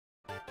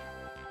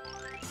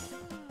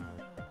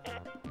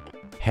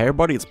Hey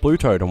everybody, it's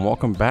BlueToad and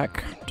welcome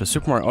back to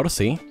Super Mario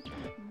Odyssey.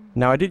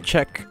 Now I did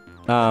check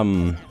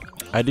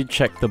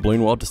the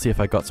balloon world to see if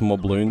I got some more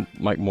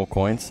more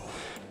coins.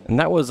 And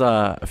that was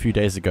a few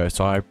days ago,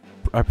 so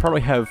I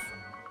probably have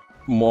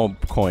more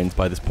coins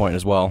by this point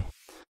as well.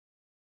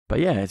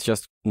 But yeah, it's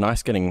just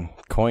nice getting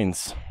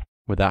coins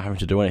without having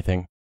to do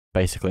anything,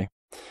 basically.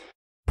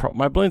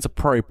 My balloons are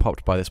probably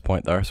popped by this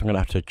point though, so I'm gonna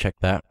have to check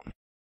that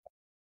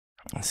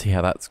and see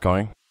how that's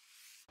going.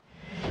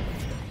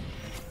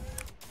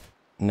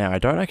 Now I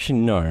don't actually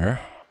know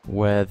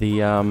where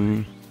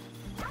the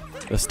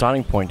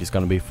starting point is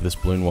going to be for this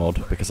balloon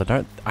world, because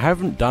I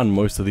haven't done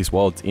most of these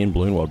worlds in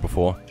balloon world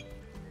before,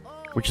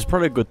 which is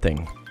probably a good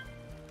thing.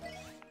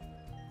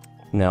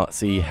 Now let's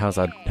see how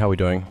are we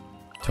doing?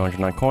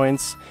 209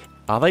 coins.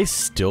 Are they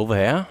still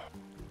there?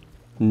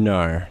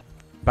 No.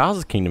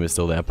 Bowser's Kingdom is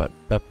still there, but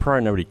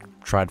probably nobody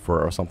tried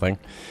for it or something.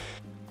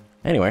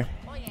 Anyway,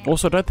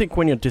 also I don't think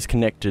when you're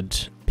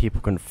disconnected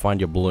people can find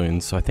your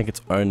balloons, so I think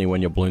it's only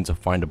when your balloons are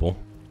findable.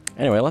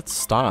 Anyway, let's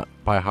start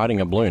by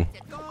hiding a balloon.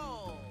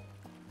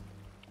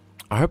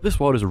 I hope this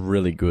world is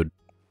really good.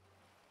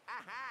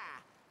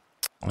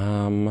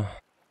 I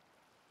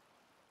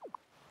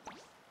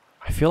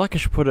feel like I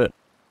should put it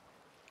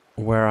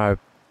where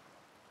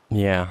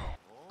yeah,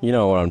 you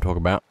know what I'm talking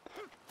about.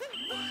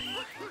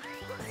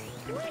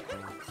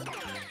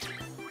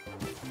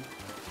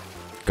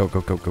 Go,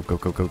 go, go, go, go,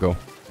 go, go, go.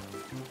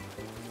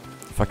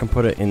 If I can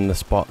put it in the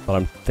spot that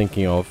I'm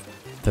thinking of,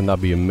 then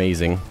that'd be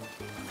amazing.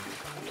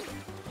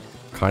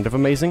 Kind of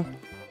amazing.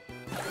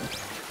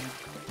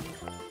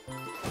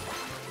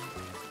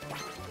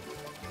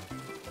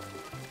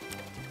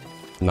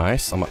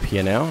 Nice, I'm up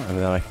here now, and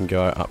then I can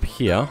go up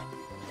here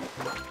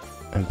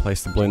and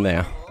place the balloon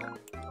there.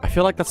 I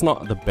feel like that's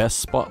not the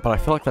best spot, but I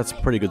feel like that's a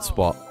pretty good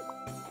spot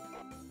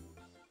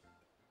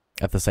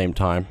at the same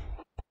time.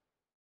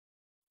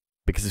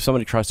 Because if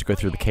somebody tries to go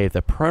through the cave,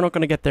 they're probably not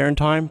going to get there in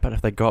time, but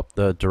if they go up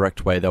the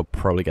direct way, they'll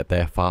probably get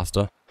there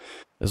faster.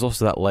 There's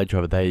also that ledge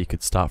over there you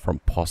could start from,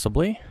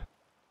 possibly.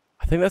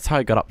 I think that's how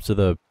I got up to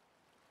the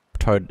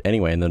Toad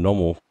anyway, in the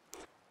normal.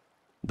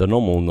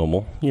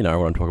 You know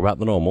what I'm talking about,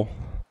 the normal.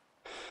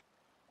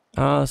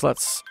 So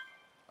let's...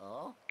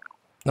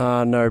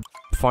 no,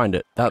 find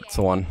it. That's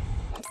the one.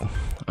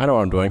 I know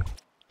what I'm doing.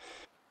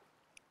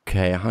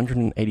 Okay,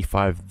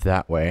 185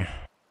 that way.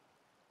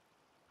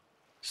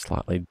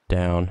 Slightly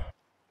down.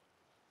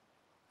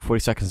 40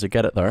 seconds to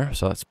get it though,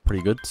 so that's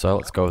pretty good, so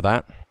let's go with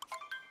that.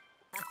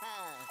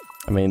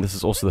 I mean, this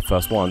is also the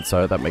first one,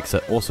 so that makes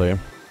it also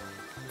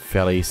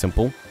fairly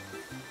simple.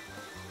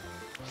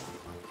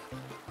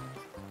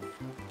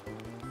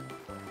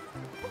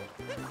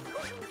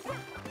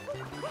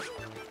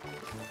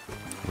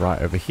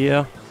 Right over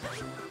here.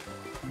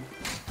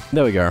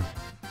 There we go.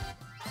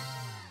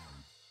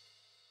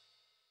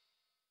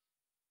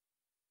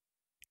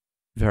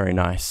 Very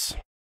nice.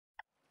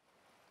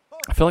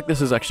 I feel like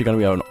this is actually going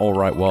to be an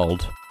alright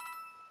world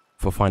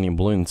for finding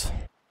balloons.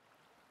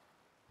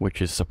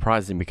 Which is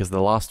surprising because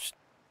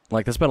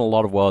there's been a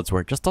lot of worlds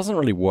where it just doesn't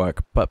really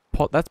work, but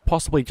that's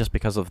possibly just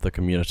because of the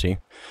community.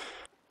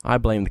 I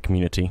blame the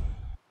community.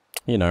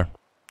 You know,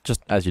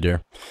 just as you do.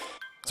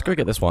 Let's go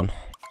get this one.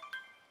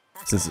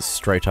 Since it's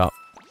straight up.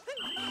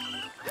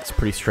 It's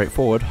pretty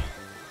straightforward.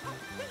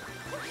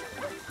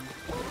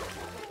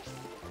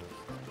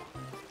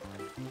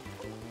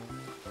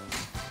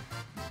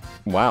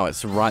 Wow,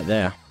 it's right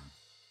there.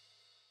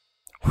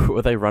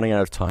 Were they running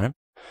out of time?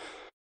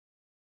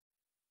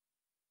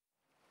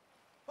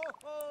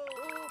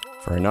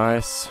 Very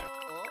nice.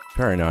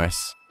 Very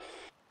nice.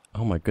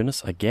 Oh my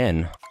goodness,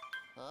 again.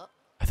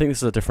 I think this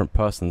is a different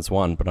person's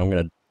one, but I'm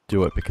gonna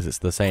do it because it's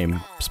the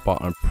same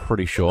spot, I'm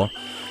pretty sure.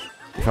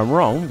 If I'm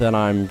wrong, then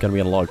I'm gonna be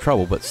in a lot of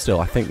trouble, but still,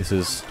 I think this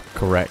is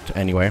correct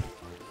anyway.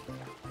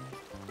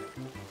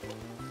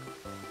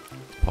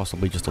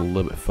 Possibly just a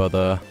little bit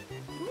further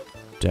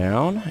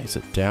down. Is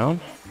it down?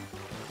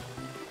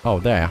 Oh,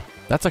 there.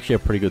 That's actually a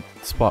pretty good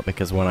spot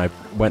because when I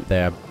went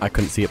there, I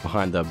couldn't see it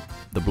behind the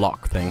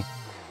block thing.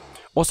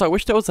 Also, I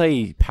wish there was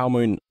a power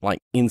moon,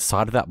 like,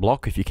 inside of that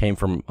block if you came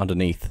from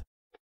underneath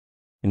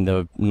in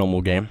the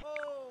normal game.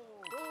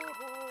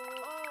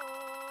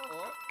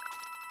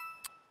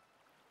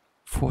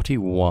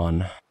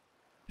 41.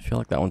 I feel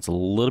like that one's a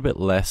little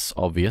bit less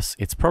obvious.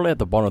 It's probably at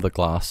the bottom of the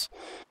glass.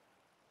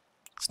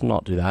 Let's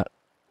not do that.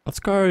 Let's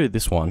go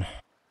this one,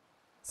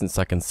 since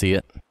I can see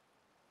it.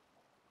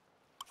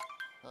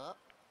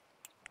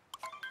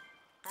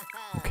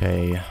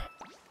 Okay,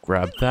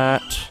 grab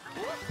that.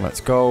 Let's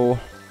go.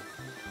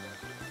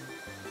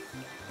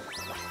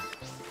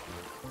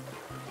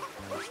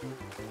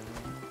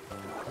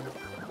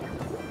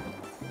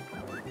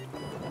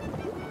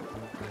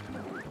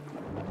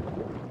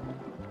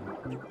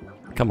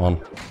 Come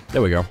on.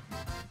 There we go.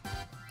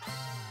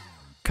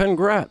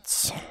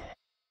 Congrats!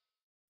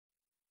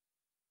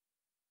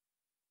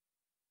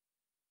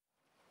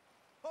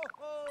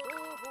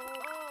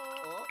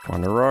 Four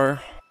in a row.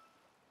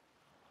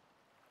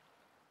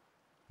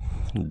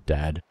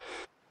 Dad.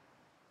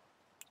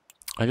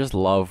 I just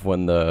love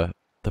when the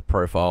the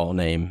profile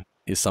name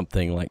is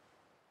something like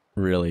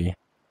really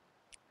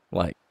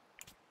like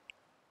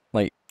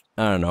I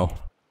don't know.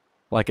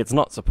 Like it's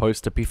not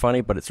supposed to be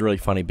funny, but it's really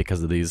funny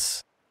because of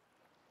these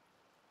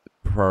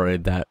probably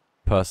that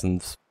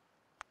person's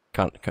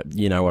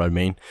you know what I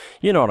mean.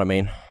 You know what I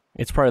mean.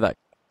 It's probably that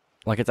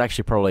like it's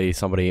actually probably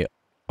somebody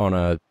on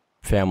a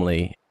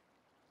family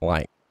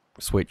like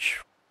Switch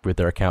with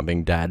their account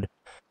being dad.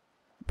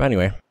 But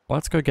anyway,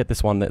 let's go get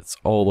this one that's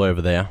all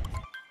over there.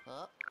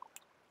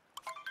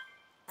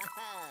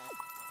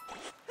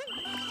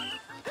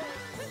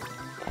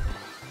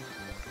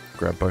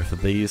 Grab both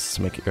of these,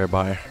 make it go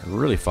by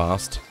really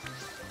fast.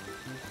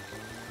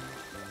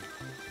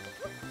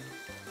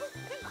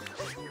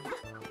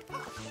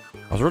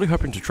 I was really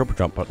hoping to triple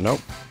jump, but nope.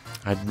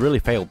 I really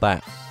failed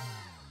that.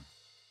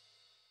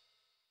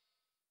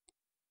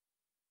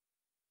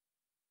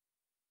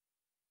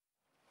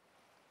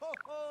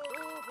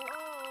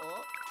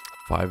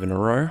 Five in a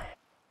row.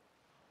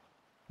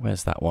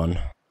 Where's that one?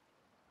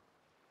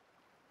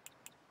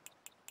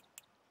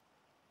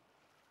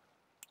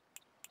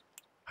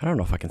 I don't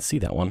know if I can see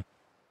that one.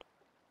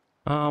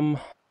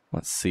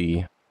 Let's see.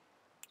 Is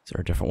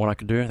there a different one I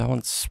could do? That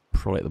one's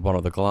probably at the bottom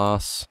of the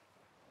glass.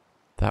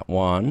 That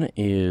one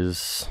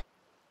is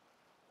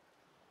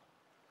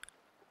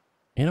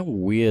in a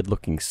weird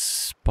looking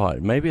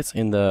spot. Maybe it's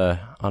in the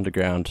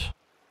underground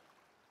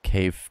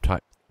cave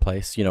type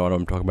place. You know what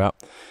I'm talking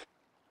about.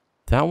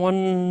 That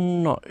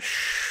one, not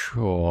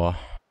sure.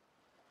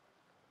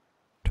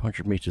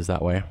 200 meters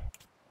that way.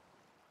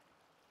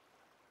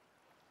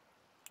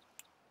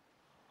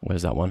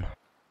 Where's that one?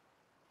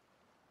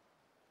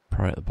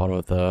 Probably at the bottom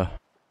of the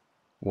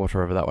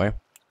water over that way.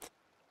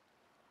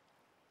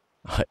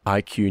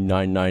 IQ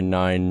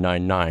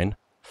 99999.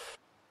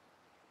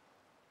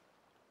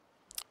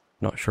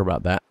 Not sure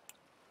about that.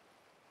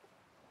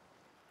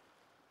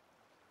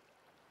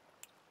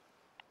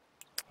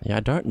 Yeah, I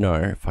don't know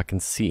if I can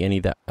see any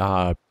that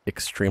are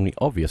extremely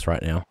obvious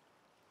right now.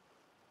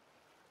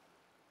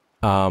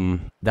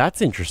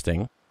 That's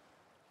interesting.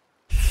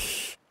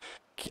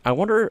 I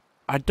wonder,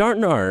 I don't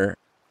know.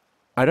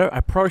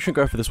 I probably shouldn't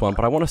go for this one,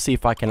 but I want to see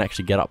if I can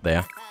actually get up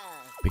there.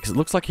 Because it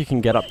looks like you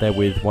can get up there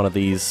with one of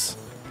these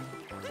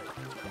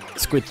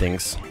squid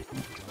things.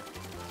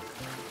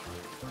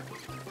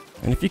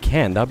 And if you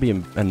can, that'd be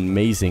an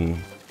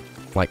amazing,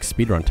 like,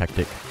 speedrun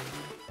tactic.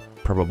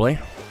 Probably.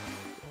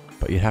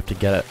 But you'd have to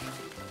get it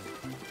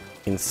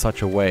in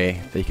such a way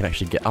that you can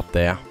actually get up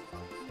there.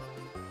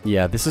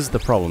 Yeah, this is the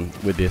problem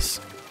with this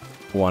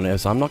one,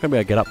 is I'm not going to be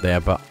able to get up there,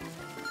 but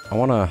I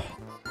want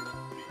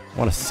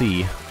to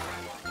see.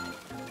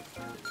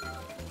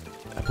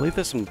 I believe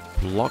there's some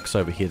blocks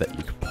over here that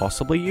you could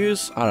possibly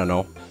use. I don't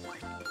know.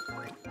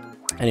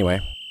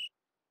 Anyway,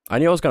 I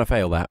knew I was going to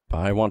fail that, but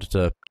I wanted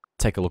to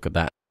take a look at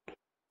that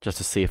just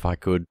to see if I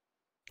could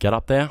get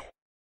up there.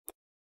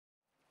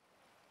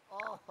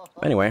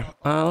 Anyway,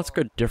 let's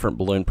go different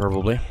balloon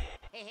probably.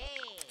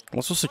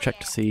 Let's also check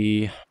to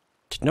see...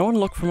 Did no one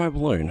look for my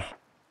balloon?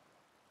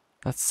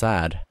 That's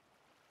sad.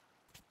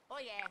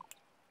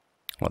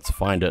 Let's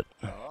find it.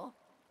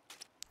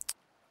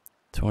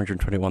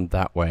 221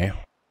 that way.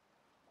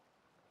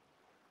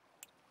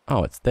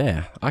 Oh, it's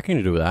there. I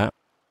can do that.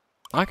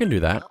 I can do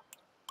that.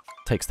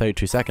 Takes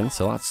 32 seconds,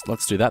 so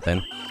let's do that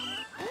then.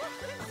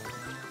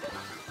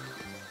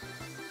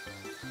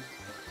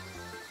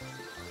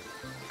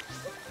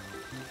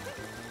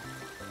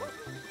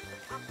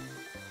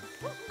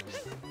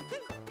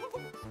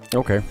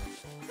 Okay.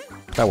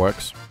 That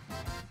works.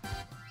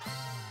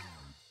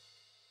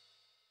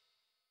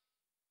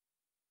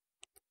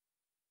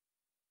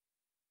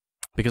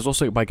 Because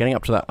also, by getting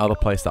up to that other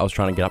place that I was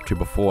trying to get up to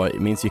before,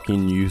 it means you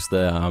can use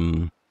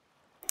the,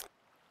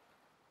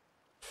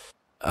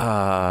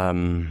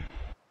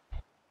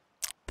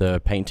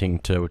 painting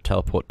to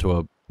teleport to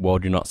a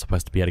world you're not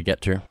supposed to be able to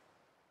get to.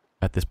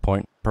 At this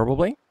point,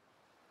 probably?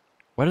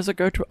 Where does it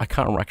go to? I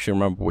can't actually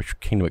remember which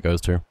kingdom it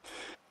goes to.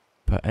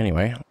 But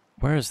anyway,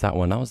 where is that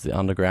one? That was the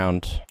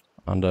underground,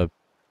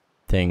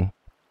 thing.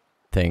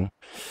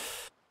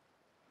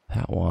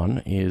 That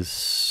one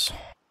is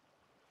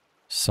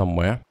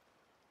somewhere.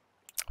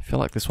 I feel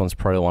like this one's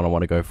probably the one I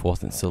want to go for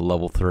since it's a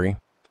level 3.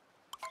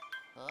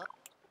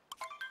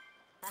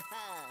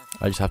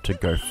 I just have to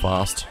go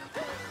fast.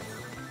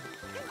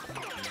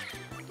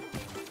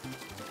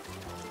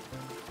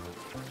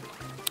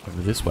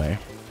 Over this way.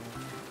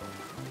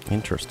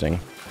 Interesting.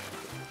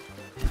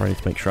 Probably need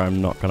to make sure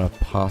I'm not going to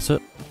pass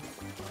it.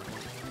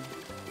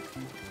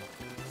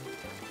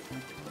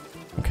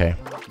 Okay,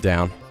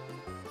 down.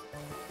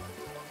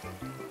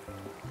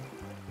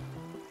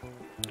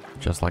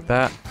 Just like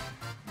that.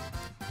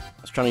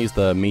 I was trying to use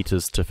the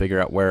meters to figure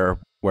out where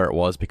it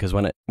was, because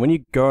when you're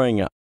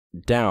going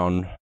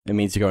down, it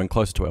means you're going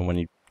closer to it, and when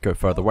you go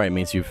further away, it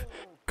means you've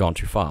gone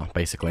too far,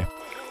 basically.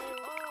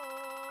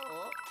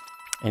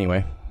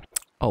 Anyway.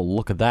 Oh,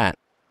 look at that.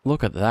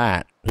 Look at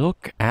that.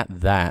 Look at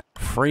that.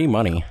 Free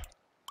money.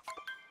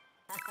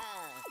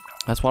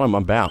 That's what I'm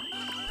about.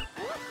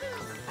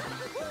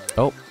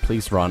 Oh,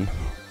 please run.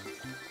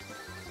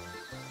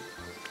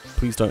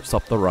 Please don't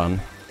stop the run.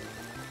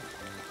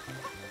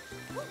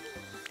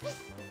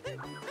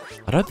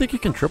 I don't think you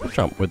can triple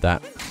jump with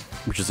that,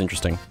 which is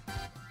interesting.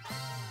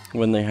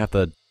 When they have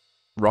the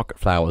rocket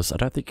flowers, I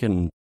don't think you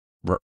can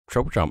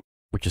triple jump,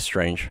 which is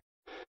strange.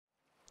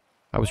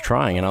 I was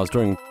trying and I was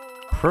doing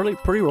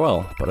pretty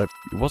well, but it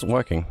wasn't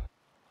working.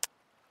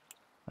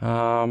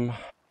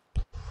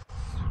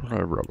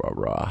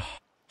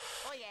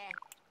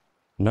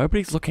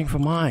 Nobody's looking for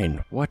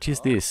mine. What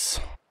is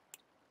this?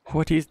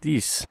 What is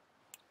this?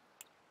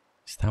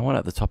 Is that one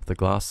at the top of the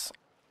glass?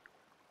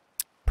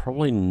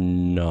 Probably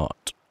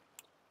not.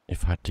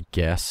 If I had to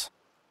guess.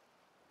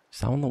 Is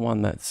that one the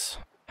one that's...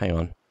 Hang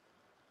on.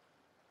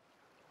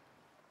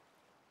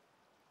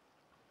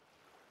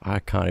 I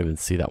can't even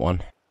see that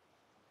one.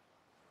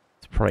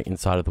 It's probably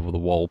inside of the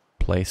wall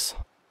place.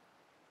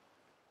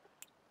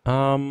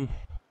 Hey,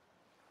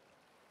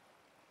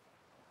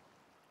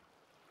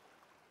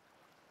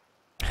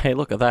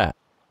 look at that.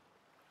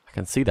 I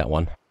can see that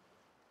one.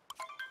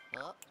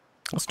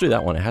 Let's do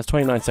that one. It has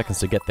 29 seconds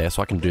to get there,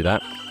 so I can do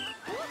that.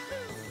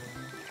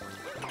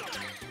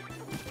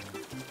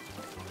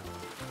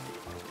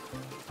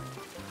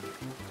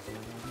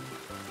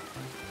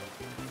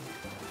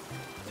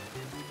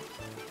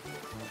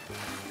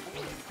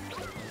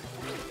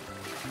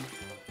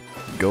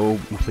 Go,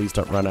 please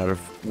don't run out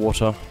of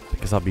water,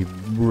 because that'd be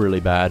really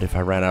bad if I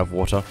ran out of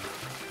water.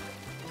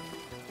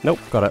 Nope,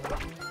 got it.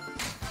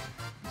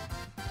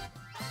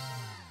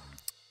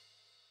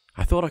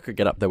 I thought I could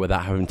get up there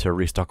without having to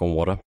restock on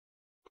water.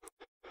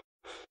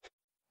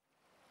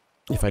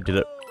 If I did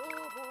it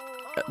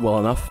well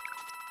enough.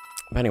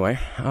 But anyway,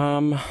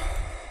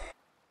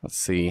 let's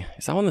see.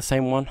 Is that one the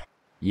same one?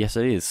 Yes,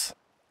 it is.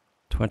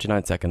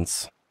 29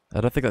 seconds. I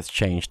don't think that's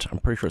changed. I'm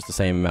pretty sure it's the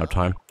same amount of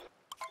time.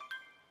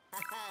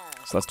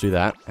 So let's do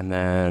that, and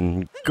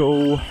then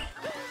go.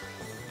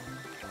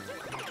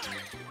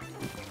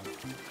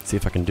 See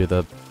if I can do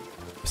the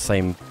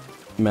same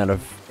amount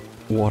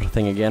of water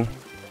thing again.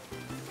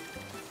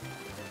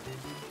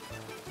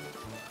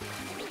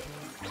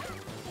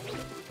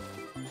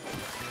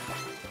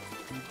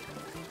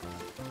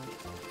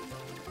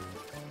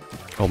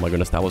 Oh my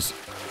goodness, that was...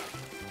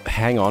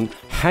 Hang on.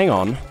 Hang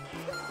on.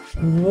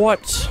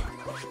 What?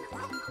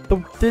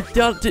 It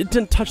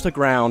didn't touch the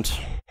ground.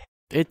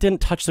 It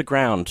didn't touch the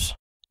ground.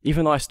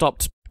 Even though I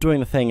stopped doing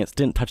the thing, it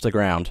didn't touch the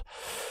ground.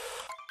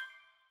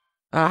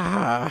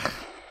 Ah.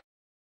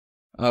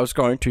 I was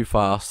going too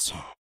fast.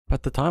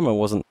 But the timer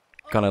wasn't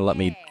gonna let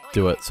me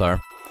do it, so...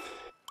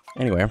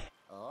 Anyway.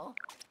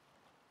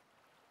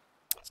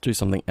 Let's do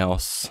something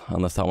else.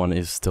 Unless that one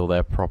is still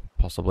there,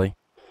 possibly.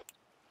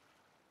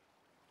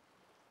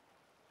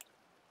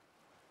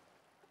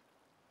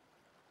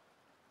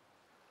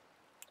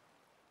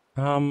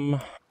 Hang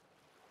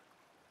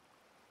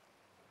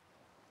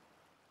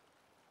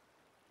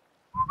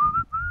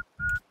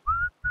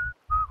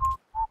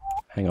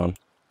on.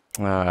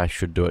 I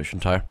should do it,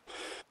 shouldn't I?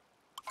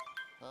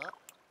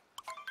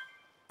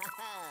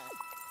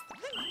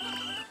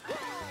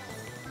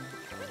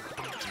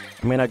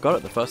 I mean, I got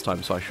it the first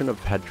time, so I shouldn't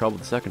have had trouble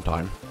the second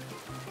time.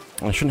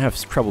 I shouldn't have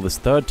trouble this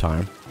third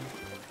time.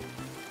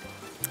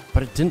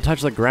 But it didn't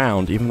touch the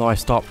ground, even though I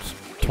stopped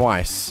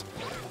twice.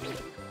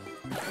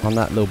 On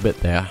that little bit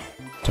there,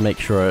 to make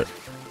sure it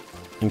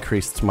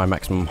increased to my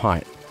maximum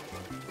height.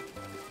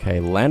 Okay,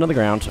 land on the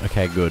ground.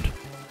 Okay, good.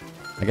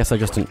 I guess I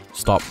just didn't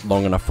stop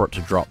long enough for it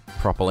to drop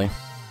properly.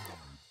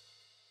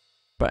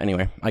 But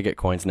anyway, I get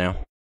coins now.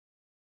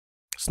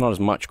 It's not as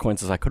much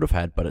coins as I could have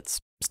had, but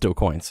it's still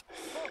coins.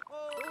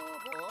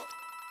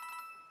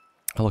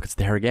 Oh look, it's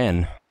there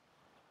again.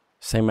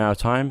 Same amount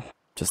of time,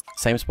 just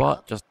same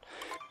spot, just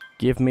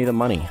give me the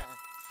money.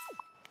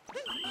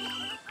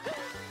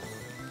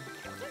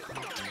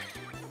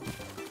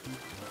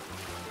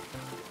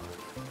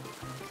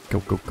 Go,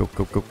 go, go,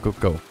 go, go, go,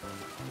 go.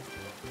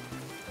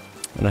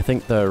 And I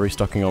think the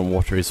restocking on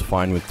water is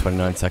fine with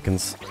 29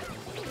 seconds.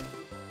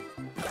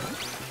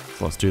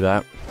 So let's do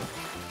that.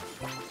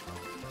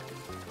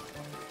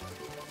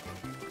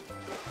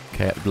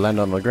 Okay, land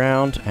on the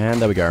ground,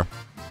 and there we go.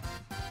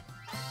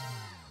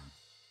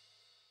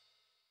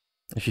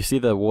 If you see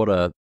the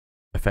water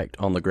effect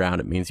on the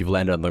ground, it means you've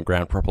landed on the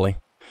ground properly.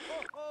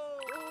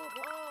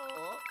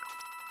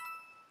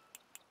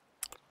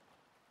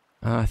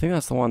 I think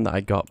that's the one that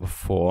I got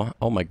before.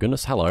 Oh my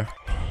goodness, hello.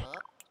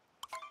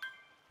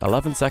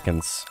 11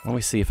 seconds. Let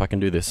me see if I can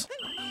do this.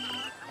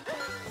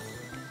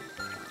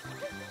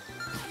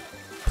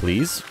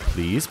 Please,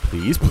 please,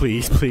 please,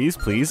 please, please,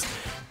 please.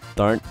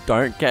 Don't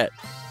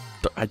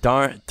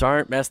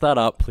mess that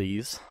up,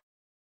 please.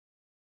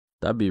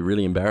 That'd be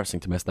really embarrassing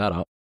to mess that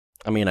up.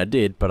 I mean, I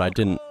did, but I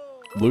didn't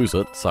lose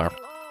it, so.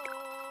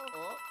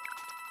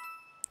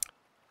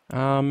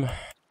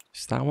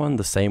 Is that one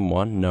the same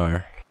one?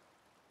 No.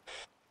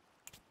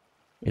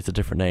 It's a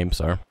different name,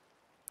 so.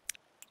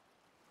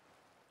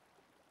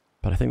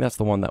 But I think that's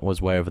the one that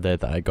was way over there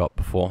that I got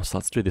before, so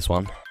let's do this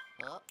one.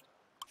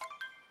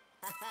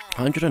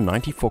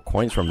 194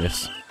 coins from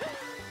this.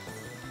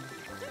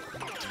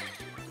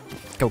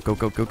 Go, go,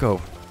 go, go,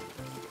 go.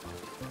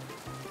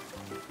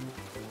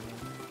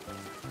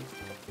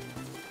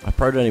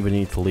 probably don't even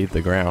need to leave the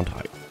ground.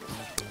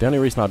 The only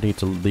reason I'd need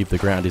to leave the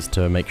ground is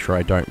to make sure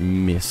I don't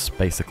miss,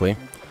 basically.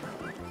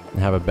 And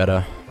have a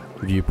better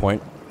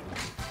viewpoint.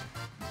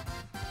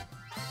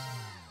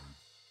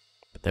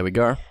 But there we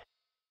go.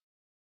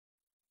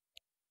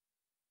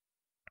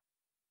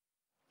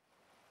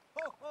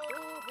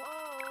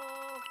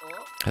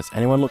 Has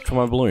anyone looked for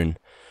my balloon?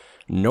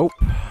 Nope.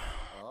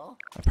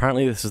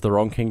 Apparently this is the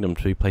wrong kingdom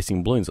to be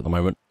placing balloons at the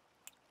moment.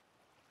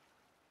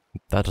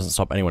 That doesn't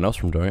stop anyone else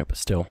from doing it, but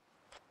still.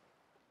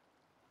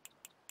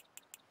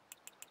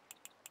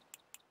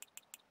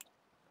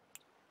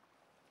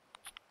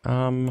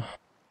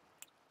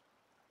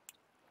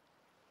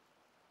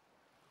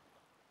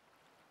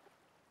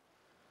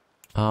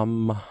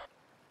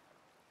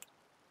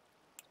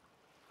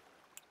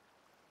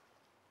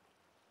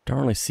 Don't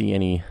really see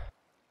any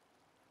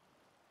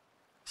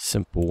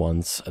simple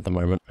ones at the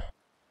moment.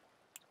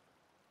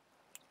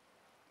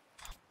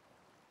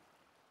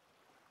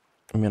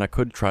 I mean, I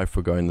could try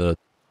for going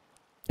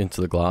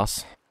into the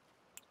glass.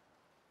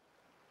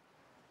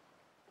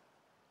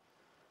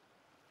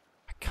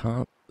 I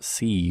can't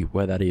see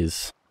where that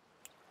is.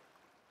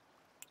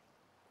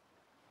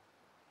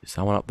 Is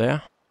that one up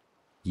there?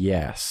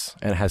 Yes.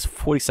 And it has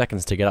 40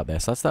 seconds to get up there,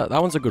 so that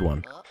one's a good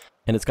one.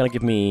 And it's going to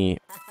give me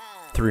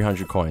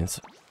 300 coins.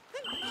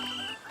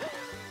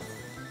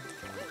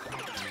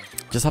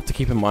 Just have to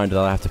keep in mind that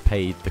I have to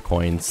pay the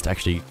coins to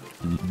actually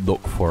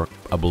look for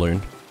a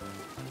balloon.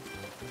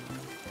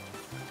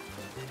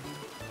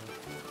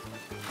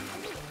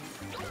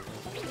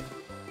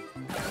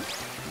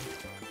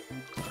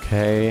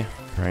 Okay,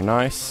 very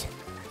nice.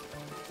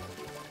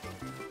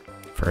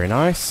 Very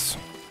nice.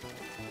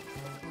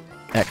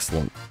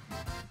 Excellent.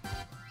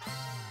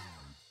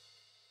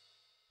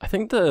 I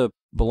think the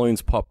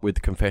balloons pop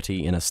with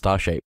confetti in a star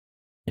shape,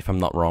 if I'm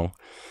not wrong.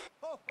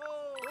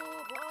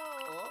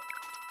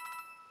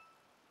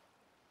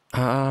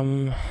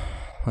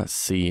 Let's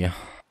see.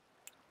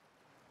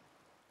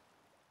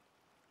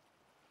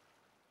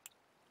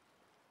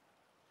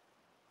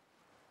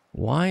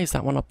 Why is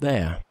that one up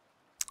there?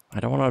 I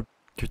don't want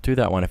to do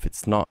that one if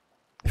it's not...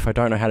 If I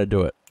don't know how to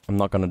do it, I'm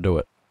not going to do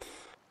it.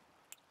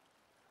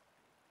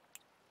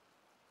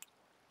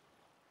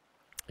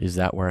 Is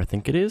that where I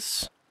think it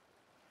is?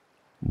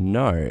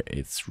 No,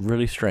 it's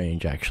really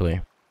strange,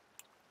 actually.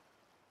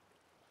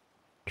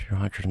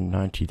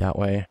 290 that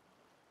way.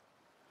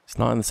 It's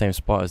not in the same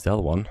spot as the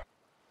other one.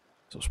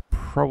 So it's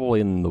probably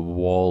in the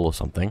wall or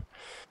something.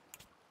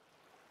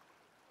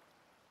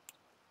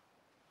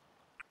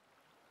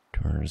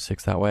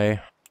 206 that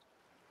way.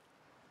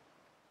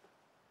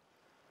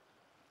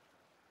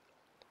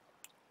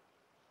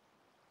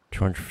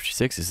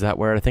 $256, is that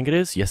where I think it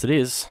is? Yes, it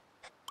is.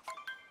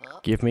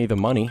 Give me the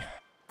money.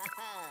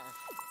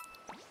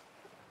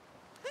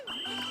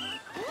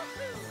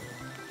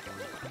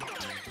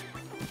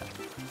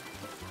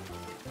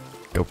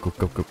 Go, go,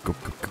 go, go, go,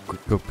 go, go,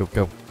 go, go,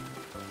 go.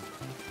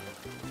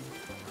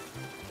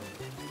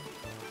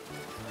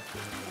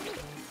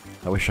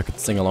 I wish I could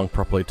sing along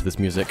properly to this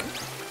music.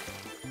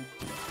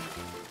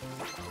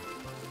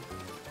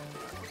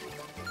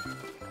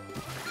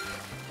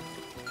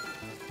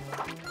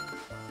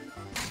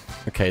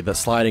 Okay, that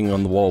sliding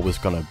on the wall was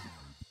gonna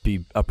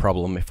be a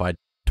problem if I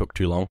took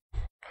too long.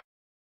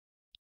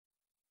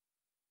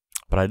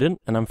 But I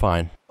didn't, and I'm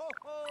fine.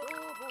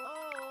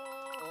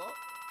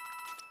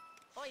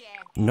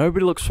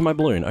 Nobody looks for my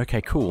balloon.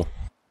 Okay, cool.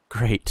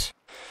 Great.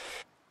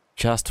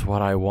 Just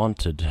what I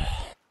wanted.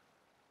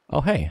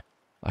 Oh, hey.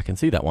 I can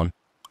see that one.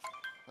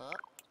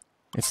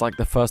 It's like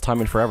the first time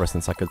in forever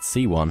since I could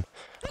see one.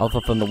 Other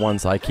than the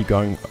ones I keep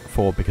going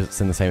for because it's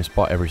in the same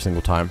spot every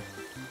single time.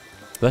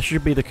 That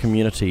should be the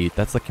community.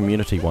 That's the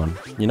community one,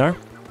 you know?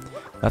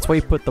 That's where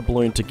you put the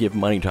balloon to give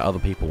money to other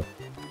people.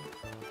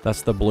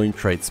 That's the balloon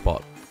trade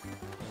spot.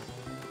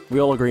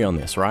 We all agree on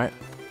this, right?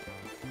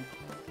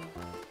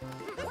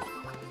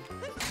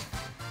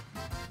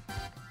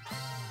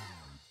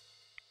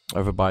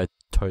 Over by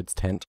Toad's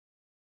tent.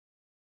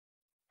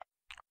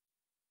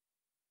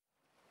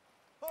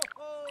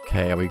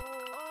 Okay, are we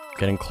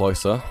getting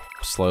closer,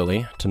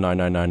 slowly, to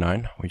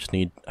 9999? We just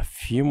need a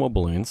few more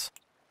balloons.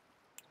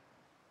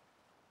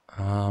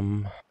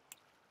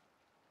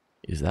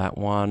 Is that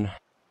one?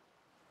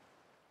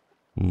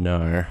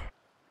 No.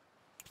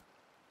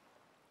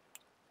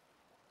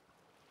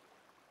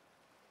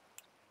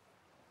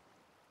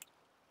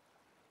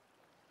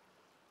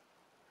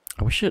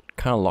 I wish it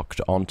kind of locked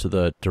onto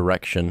the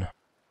direction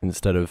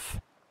instead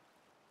of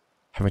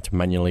having to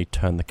manually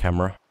turn the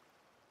camera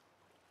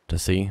to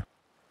see.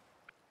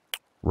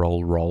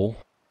 Roll, roll.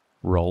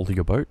 Roll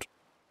your boat.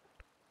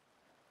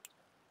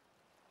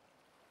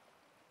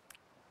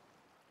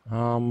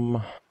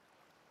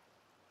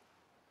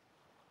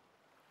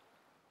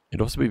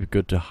 It'd also be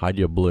good to hide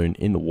your balloon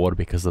in the water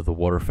because of the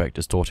water effect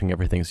distorting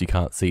everything so you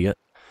can't see it.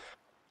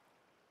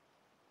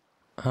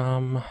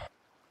 I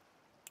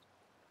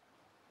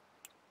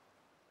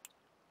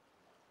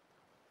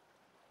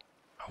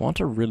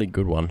want a really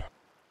good one.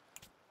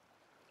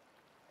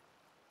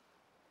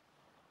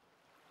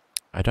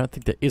 I don't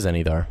think there is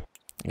any though.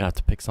 I'm gonna have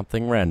to pick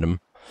something random.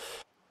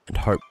 And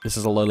hope this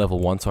is a low level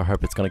one, so I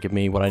hope it's gonna give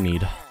me what I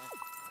need.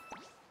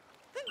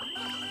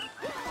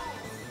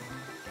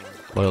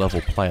 Low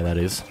level player, that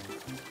is.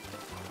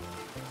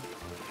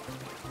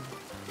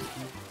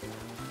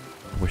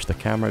 Wish the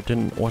camera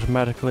didn't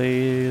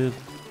automatically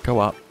go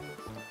up.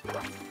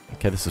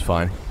 Okay, this is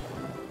fine.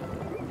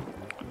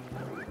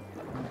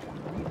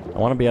 I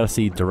want to be able to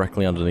see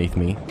directly underneath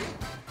me,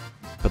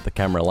 but the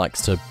camera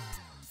likes to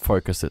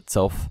focus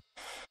itself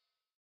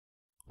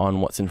on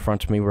what's in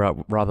front of me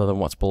rather than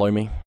what's below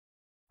me.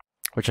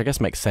 Which I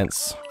guess makes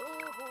sense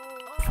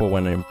for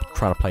when I'm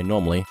trying to play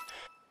normally.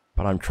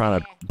 But I'm trying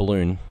to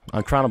balloon.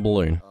 I'm trying to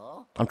balloon.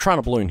 I'm trying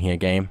to balloon here,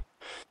 game.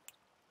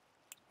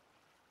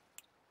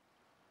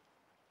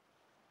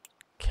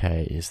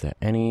 Okay, is there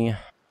any...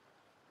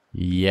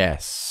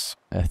 Yes.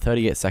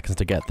 38 seconds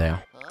to get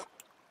there.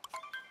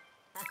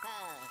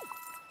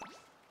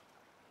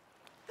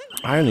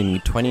 I only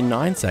need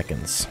 29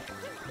 seconds.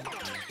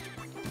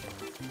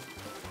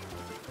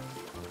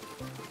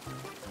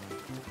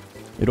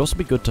 It'd also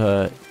be good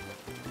to,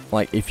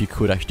 like, if you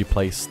could actually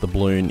place the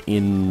balloon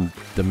in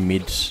the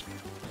mid,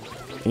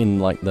 in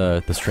like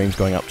the streams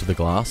going up to the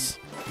glass.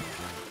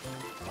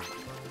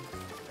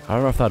 I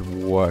don't know if that'd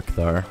work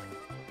though.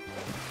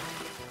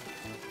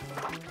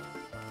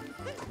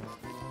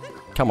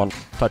 Come on,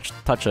 touch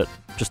it.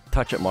 Just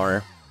touch it,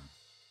 Mario.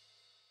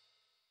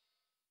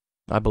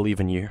 I believe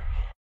in you.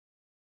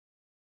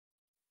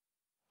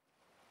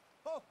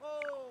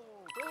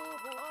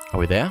 Are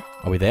we there?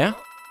 Are we there?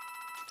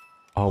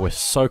 Oh, we're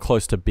so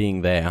close to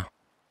being there.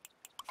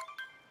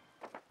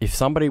 If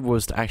somebody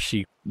was to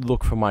actually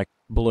look for my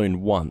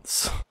balloon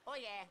once,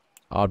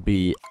 I'd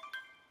be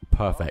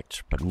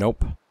perfect. But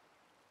nope.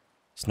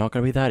 It's not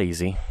gonna be that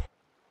easy.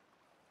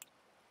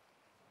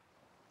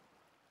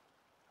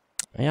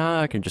 Yeah,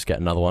 I can just get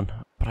another one.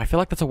 But I feel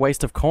like that's a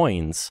waste of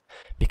coins.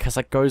 Because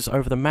it goes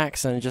over the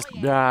max and it just...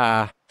 Maybe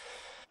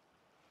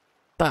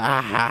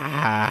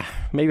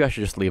I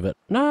should just leave it.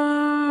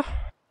 Nah.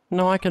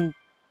 No, I can...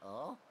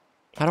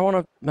 I don't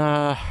want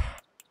to...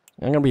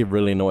 I'm gonna be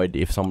really annoyed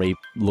if somebody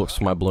looks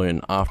for my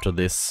balloon after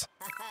this.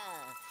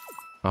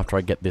 After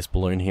I get this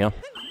balloon here.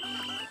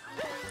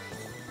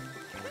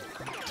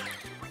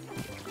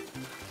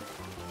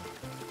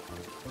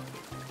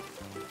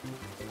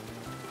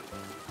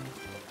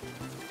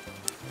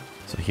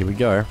 So here we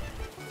go.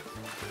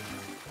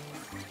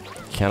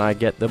 Can I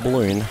get the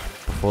balloon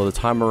before the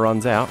timer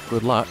runs out?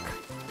 Good luck.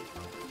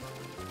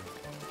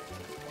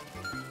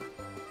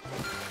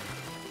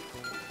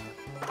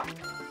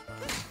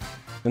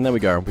 And there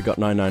we go, we got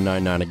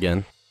 9999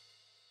 again.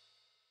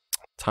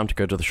 Time to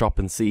go to the shop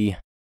and see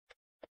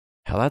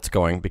how that's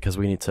going, because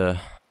we need to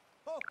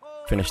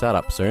finish that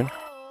up soon.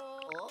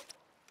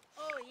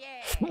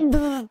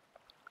 It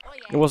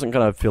wasn't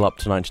gonna fill up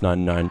to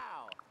 99.99.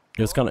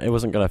 It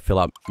wasn't gonna fill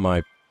up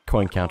my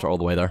coin counter all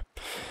the way though.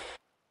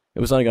 It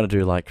was only gonna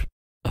do like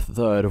a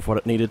third of what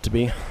it needed to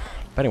be.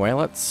 But anyway,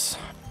 let's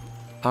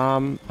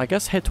I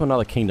guess head to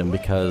another kingdom,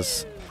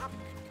 because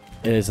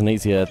it is an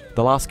easier...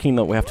 The last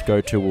kingdom that we have to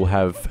go to will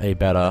have a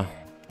better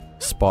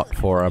spot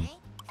for a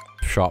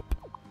shop,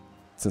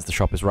 since the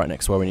shop is right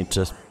next to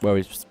where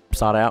we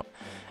start out.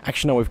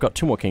 Actually, no, we've got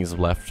 2 more kingdoms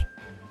left.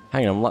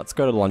 Hang on, let's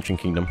go to the Luncheon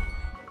Kingdom.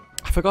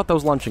 I forgot there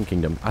was Luncheon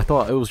Kingdom. I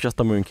thought it was just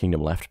the Moon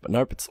Kingdom left, but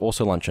nope, it's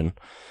also Luncheon.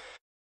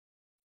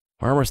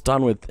 We're almost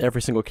done with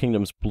every single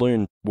kingdom's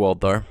balloon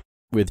world, though,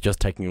 with just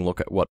taking a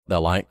look at what they're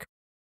like.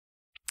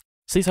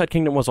 Seaside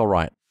Kingdom was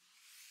alright.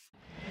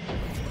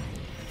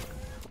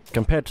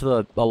 Compared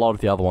to a lot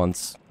of the other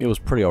ones, it was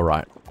pretty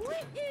alright.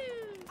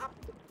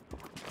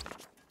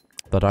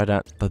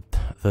 The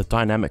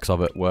dynamics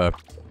of it were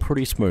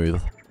pretty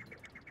smooth.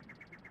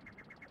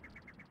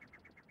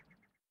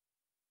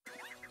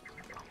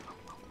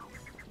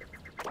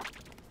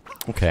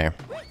 Okay.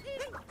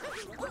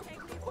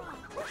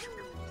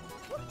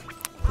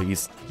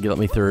 Please, let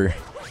me through.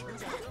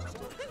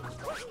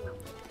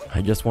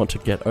 I just want to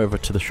get over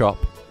to the shop.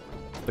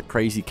 The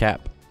crazy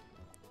cap.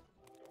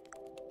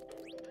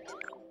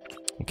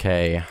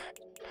 Okay.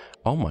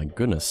 Oh my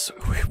goodness.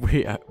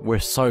 We're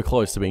so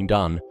close to being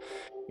done.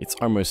 It's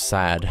almost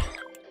sad.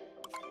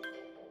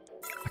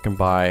 I can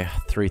buy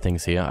 3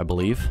 things here, I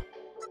believe.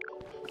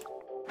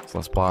 So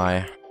let's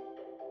buy...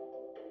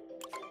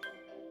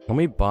 Let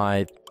me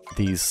buy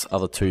these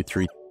other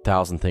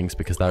 3,000 things,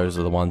 because those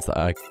are the ones that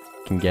I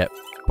can get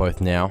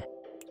both now.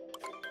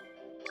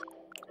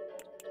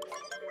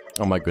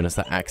 Oh my goodness,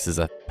 that axe is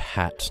a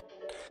hat.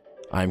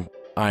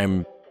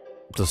 I'm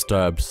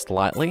disturbed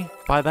slightly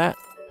by that.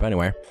 But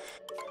anyway.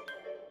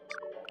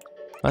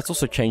 Let's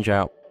also change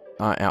out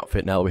our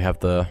outfit now that we have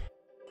the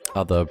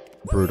other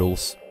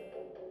Brutals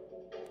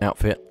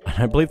outfit.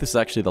 And I believe this is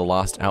actually the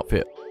last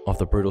outfit of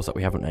the Brutals that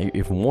we haven't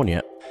even worn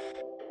yet.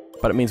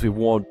 But it means we've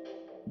wore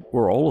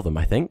all of them,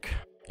 I think.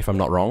 If I'm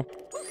not wrong.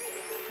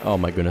 Oh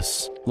my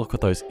goodness. Look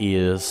at those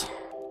ears.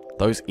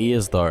 Those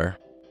ears, though.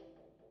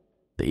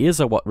 The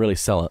ears are what really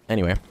sell it.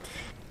 Anyway.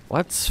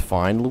 Let's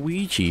find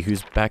Luigi,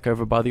 who's back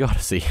over by the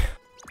Odyssey.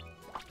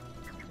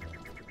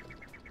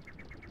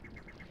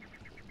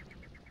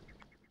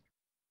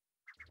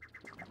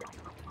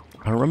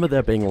 remember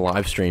there being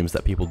live streams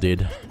that people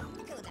did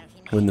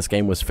when this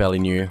game was fairly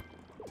new,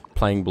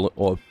 playing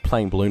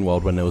Balloon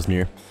World when it was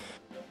new.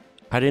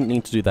 I didn't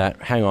need to do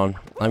that. Hang on,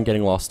 I'm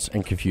getting lost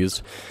and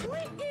confused.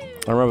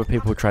 I remember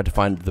people tried to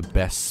find the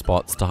best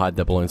spots to hide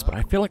their balloons, but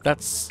I feel like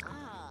that's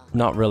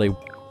not really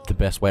the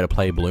best way to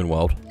play Balloon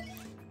World.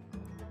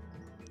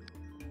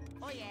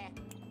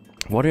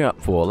 What are you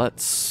up for?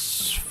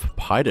 Let's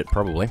hide it,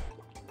 probably.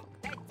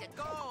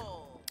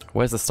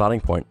 Where's the starting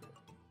point?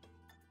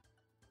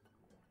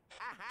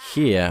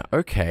 Here,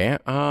 okay.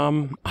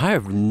 I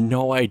have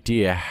no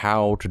idea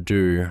how to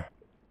do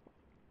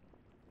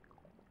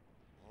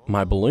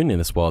my balloon in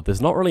this world. There's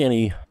not really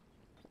any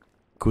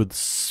good,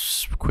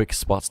 quick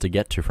spots to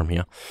get to from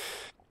here.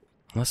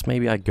 Unless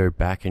maybe I go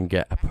back and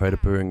get a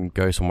Potapoo and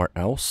go somewhere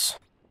else.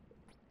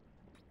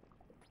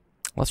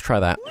 Let's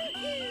try that.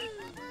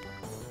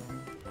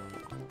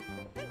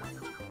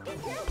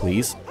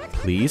 Please,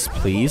 please,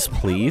 please,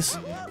 please.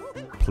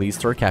 Please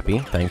throw Cappy,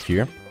 thank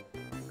you.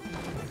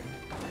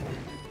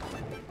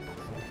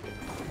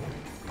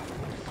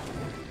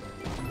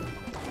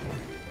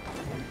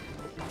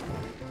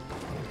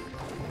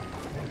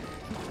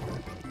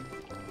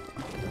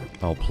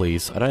 Oh,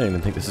 please. I don't even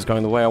think this is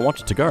going the way I want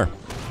it to go.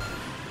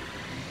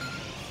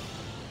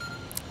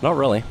 Not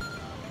really.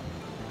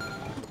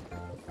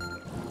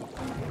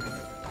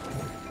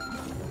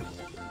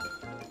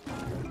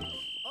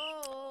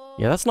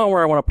 Yeah, that's not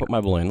where I want to put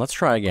my balloon. Let's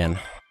try again.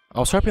 I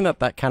was hoping that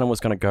that cannon was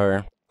going to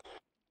go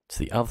to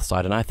the other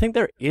side, and I think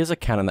there is a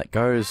cannon that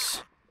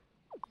goes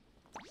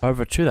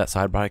over to that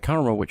side, but I can't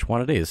remember which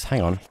one it is.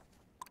 Hang on.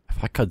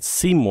 If I could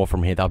see more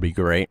from here, that would be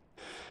great.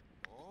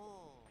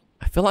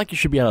 I feel like you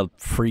should be able to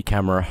free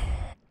camera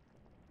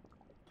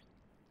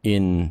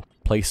in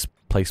place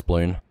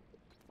balloon.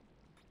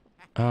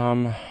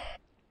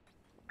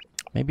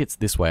 Maybe it's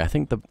this way. I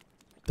think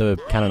the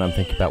cannon I'm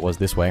thinking about was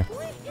this way.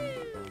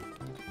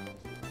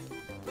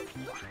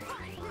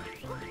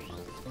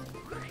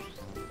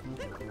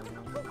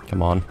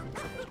 Come on.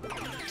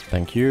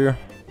 Thank you.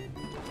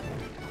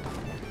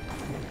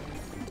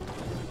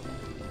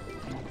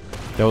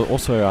 There were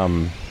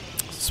also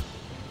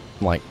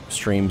like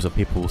streams of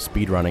people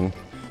speedrunning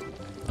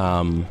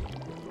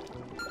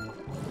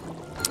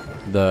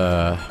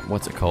the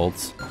what's it called?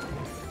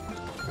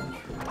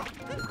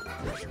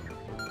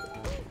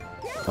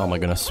 Oh my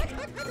goodness.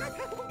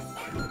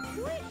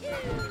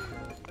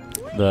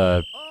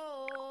 The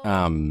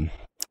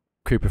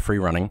Koopa free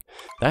running.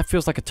 That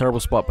feels like a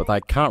terrible spot, but I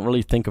can't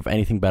really think of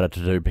anything better to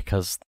do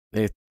because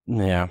it,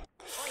 yeah.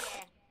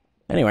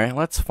 Anyway,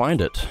 let's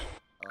find it.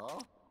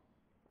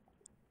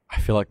 I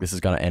feel like this is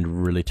going to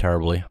end really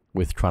terribly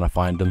with trying to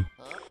find them.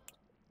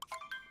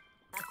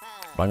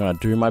 But I'm going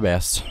to do my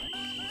best.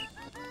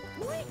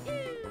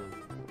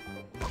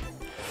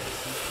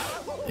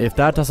 If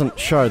that doesn't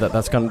show that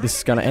this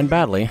is going to end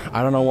badly,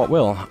 I don't know what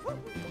will.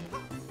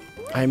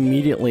 I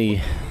immediately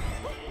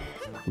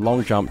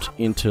long jumped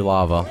into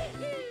lava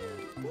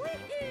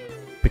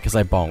because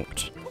I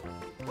bonked.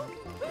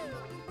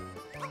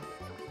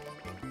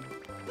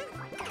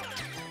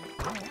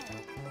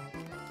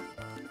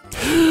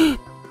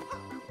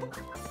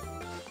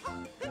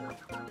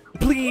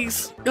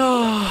 Please!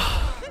 Oh.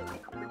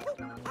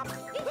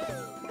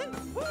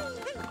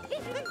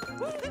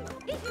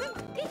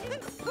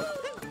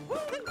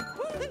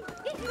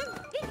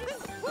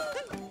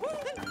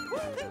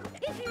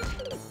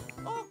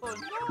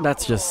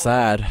 That's just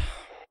sad.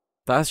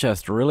 That's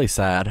just really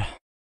sad.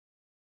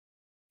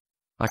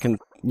 I can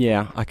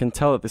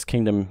tell that this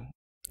kingdom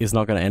is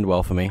not going to end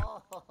well for me.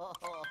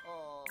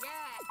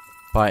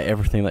 By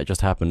everything that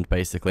just happened,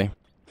 basically.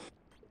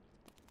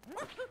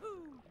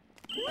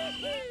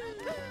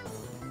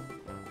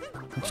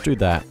 Let's do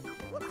that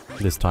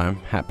this time.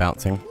 Hat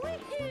bouncing.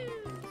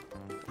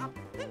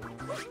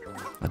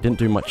 I didn't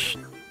do much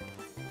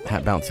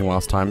hat bouncing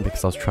last time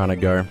because I was trying to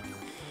go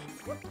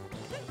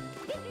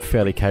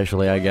fairly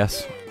casually, I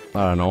guess.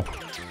 I don't know.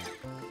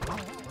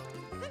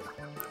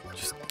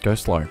 Just go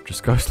slow.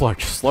 Just go slow.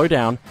 Just slow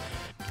down.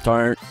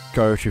 Don't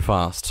go too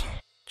fast.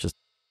 Just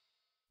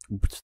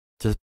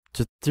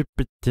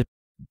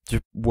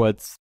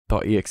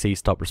words.exe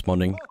stop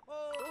responding.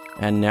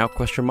 And now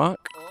question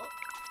mark?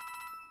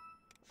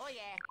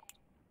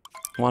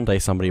 One day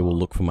somebody will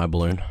look for my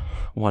balloon.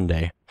 One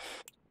day.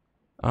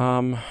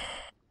 I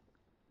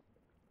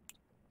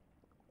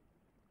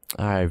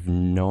have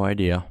no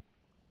idea.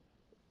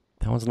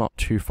 That one's not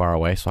too far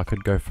away, so I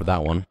could go for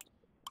that one.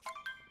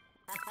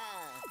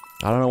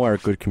 I don't know where a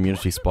good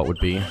community spot would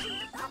be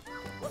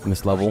in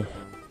this level.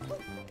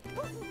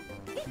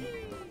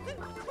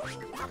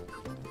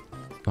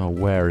 Oh,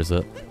 where is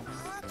it?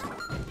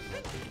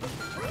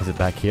 Is it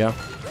back here?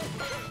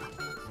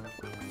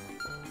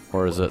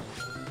 Or is it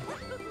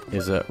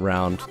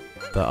round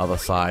the other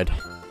side?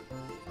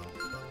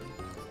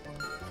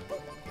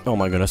 Oh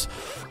my goodness.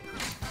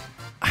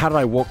 How did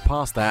I walk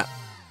past that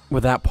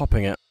without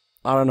popping it?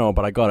 I don't know,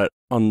 but I got it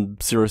on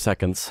 0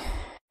 seconds.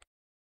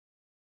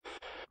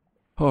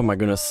 Oh my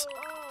goodness.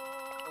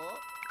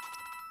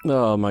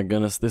 Oh my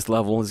goodness, this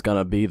level is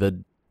gonna be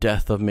the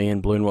death of me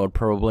in Balloon World,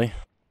 probably.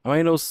 I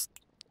mean, it was...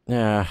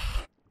 yeah,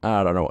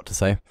 I don't know what to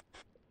say.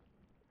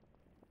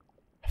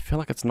 I feel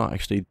like it's not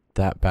actually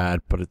that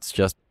bad, but it's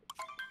just...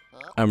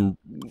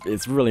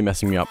 it's really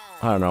messing me up.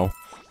 I don't know.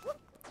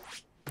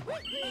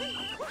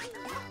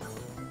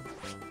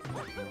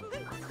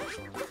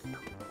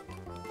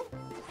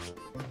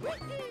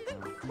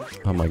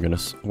 Oh my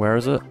goodness, where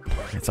is it?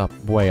 It's up,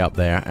 way up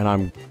there,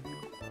 and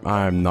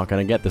I'm not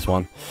gonna get this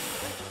one.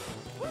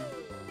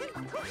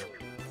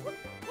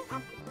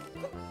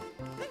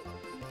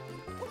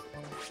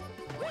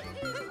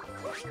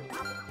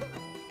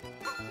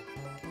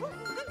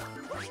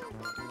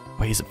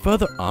 Wait, is it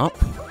further up?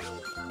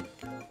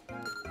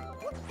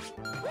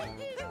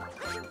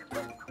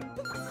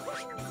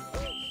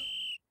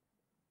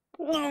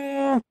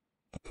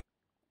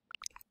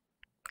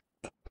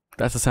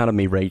 That's the sound of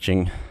me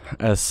raging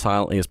as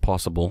silently as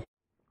possible.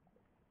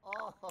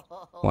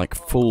 Like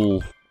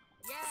full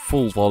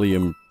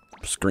volume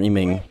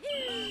screaming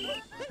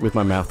with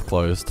my mouth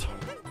closed.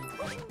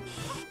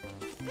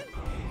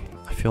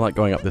 I feel like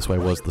going up this way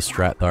was the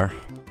strat though,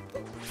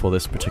 for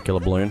this particular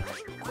balloon.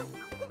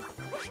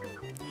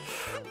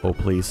 Oh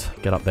please,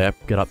 get up there,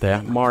 get up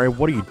there. Mario,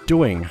 what are you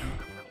doing?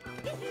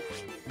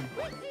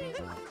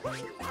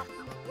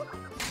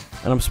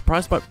 And I'm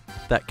surprised by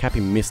that Cappy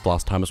missed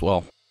last time as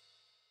well.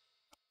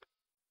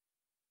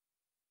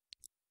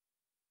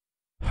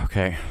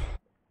 Okay.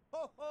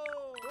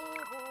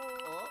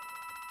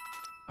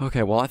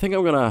 Okay, well I think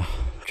I'm gonna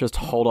just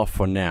hold off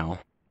for now.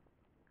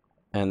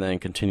 And then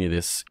continue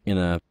this in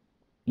a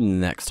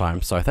next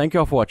time. So thank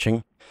you all for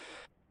watching.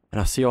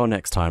 And I'll see you all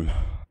next time.